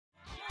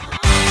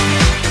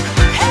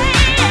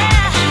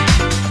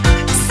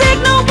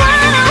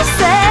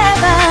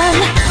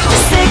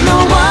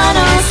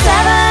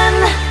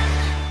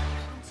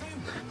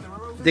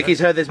Dicky's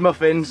heard there's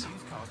muffins.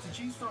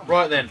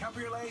 Right then,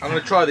 I'm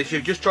going to try this.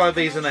 You've just tried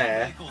these in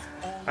air,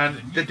 and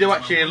they do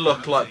actually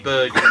look like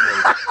burgers.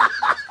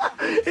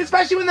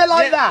 Especially when they're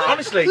like that.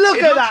 Honestly, look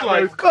it at looks that,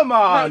 like, Ruth. Come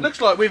on. No, it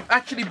looks like we've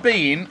actually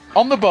been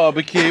on the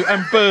barbecue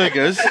and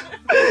burgers.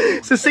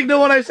 It's a Signal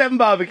 107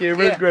 barbecue,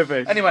 Ruth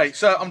Griffiths. Anyway,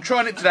 so I'm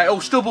trying it today. Oh,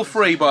 stubble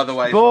free, by the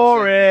way.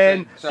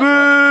 Boring. So,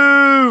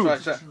 Boo!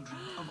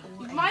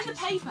 Mind the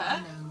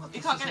paper.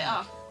 You can't get it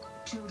off.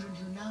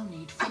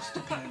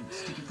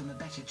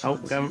 Oh,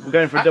 we're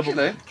going for a double.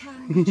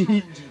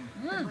 Actually,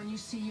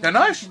 they're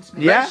nice.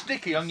 Yeah. They're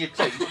sticky on your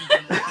teeth.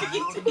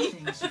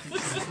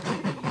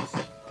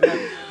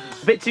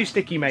 A bit too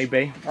sticky,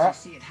 maybe. Oh.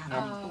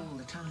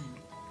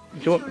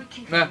 Do you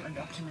want, No. do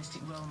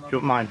you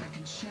want mine?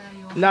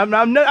 No,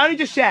 only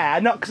just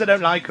share, not because I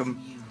don't like them.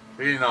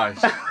 Really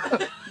nice.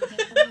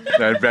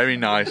 They're very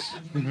nice.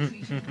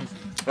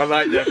 I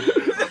like them.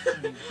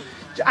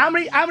 How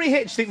many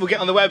hits do you think we'll get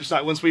on the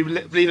website once we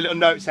leave a little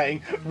note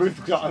saying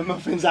Ruth got her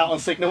muffins out on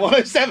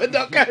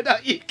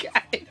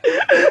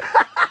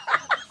signal107.co.uk?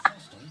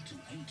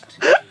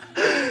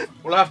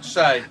 Well, I have to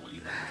say,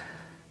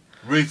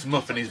 Ruth's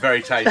muffin is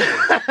very tasty.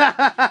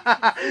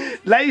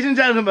 Ladies and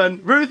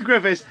gentlemen, Ruth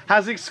Griffiths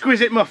has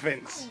exquisite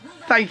muffins.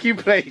 Thank you,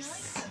 please.